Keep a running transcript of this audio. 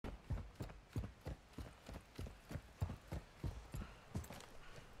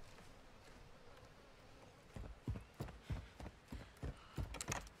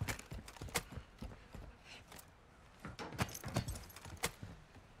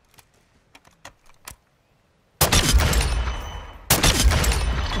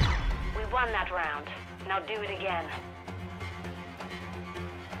that round. Now do it again.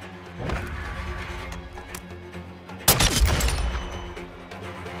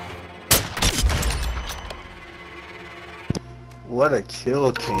 What a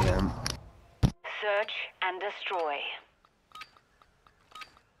kill cam. Search and destroy.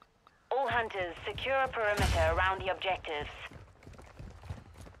 All hunters, secure a perimeter around the objectives.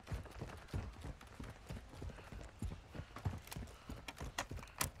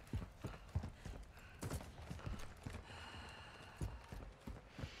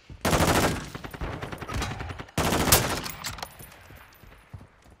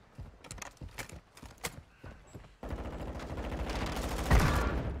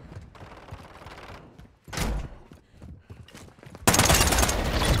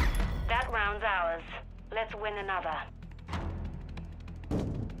 Round's ours. Let's win another.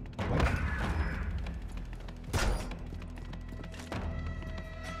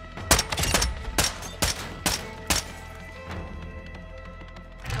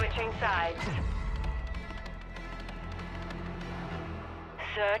 Switching sides.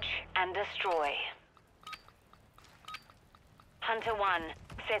 Search and destroy. Hunter 1,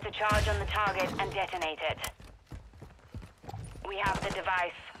 set a charge on the target and detonate it. We have the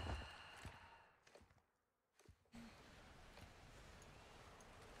device.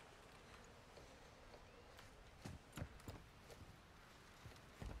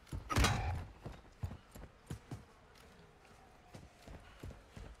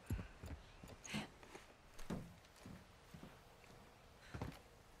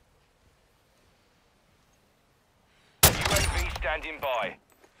 Standing by.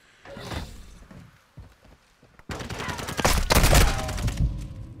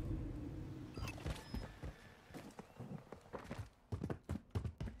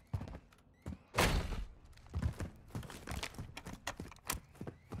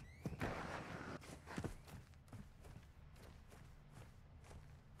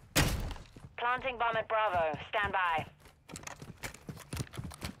 Planting bomb at Bravo. Stand by.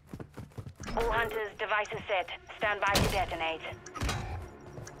 All hunters, devices set. Stand by to detonate.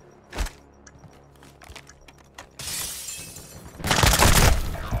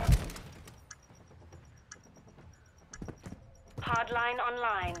 Hardline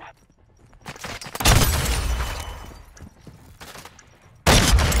online.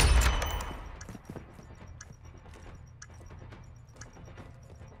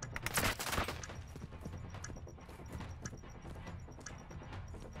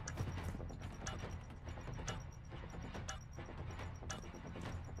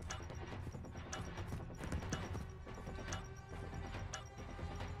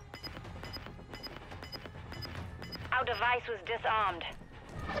 Our device was disarmed.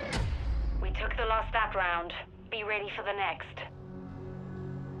 We took the loss that round. Be ready for the next.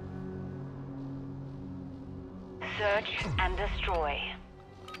 Search and destroy.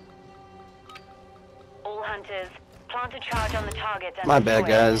 All hunters, plant a charge on the target and My bad,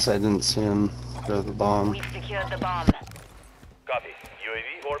 destroy it. guys. I didn't see him throw the bomb. We've secured the bomb. Copy.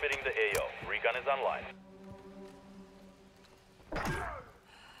 UAV orbiting the AO. Recon is online.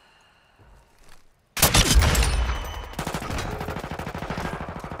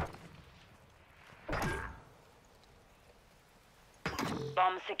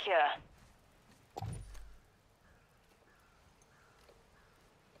 Bomb secure.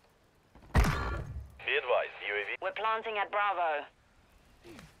 Be advised, UAV. We're planting at Bravo.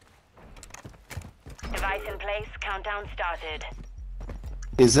 Device in place, countdown started.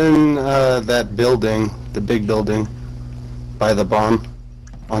 He's in that building, the big building, by the bomb,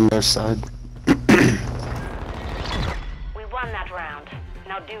 on their side. We won that round.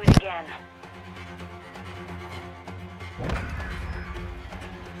 Now do it again.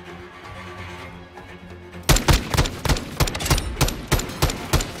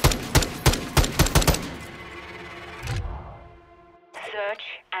 Search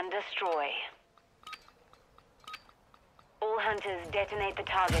and destroy. All hunters detonate the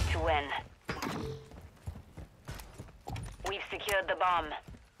target to win. We've secured the bomb.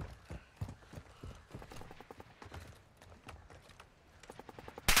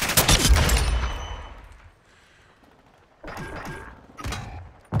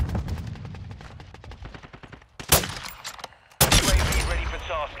 UAV ready for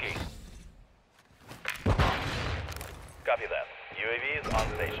tasking. Copy that. UAV is on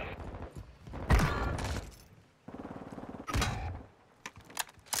station.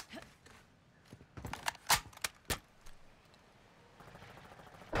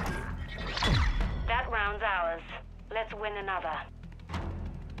 That round's ours. Let's win another.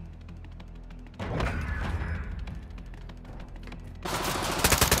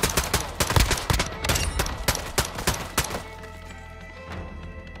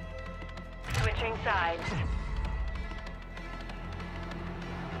 sides.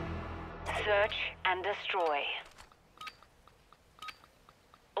 Search and destroy.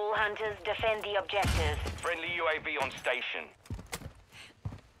 All hunters defend the objectives. Friendly UAV on station.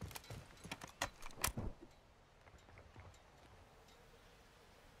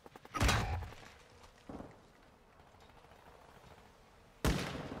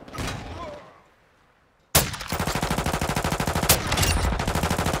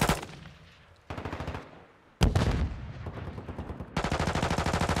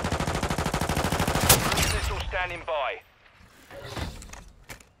 Missile standing by.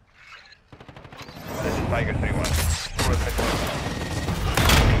 This is Tiger 3-1.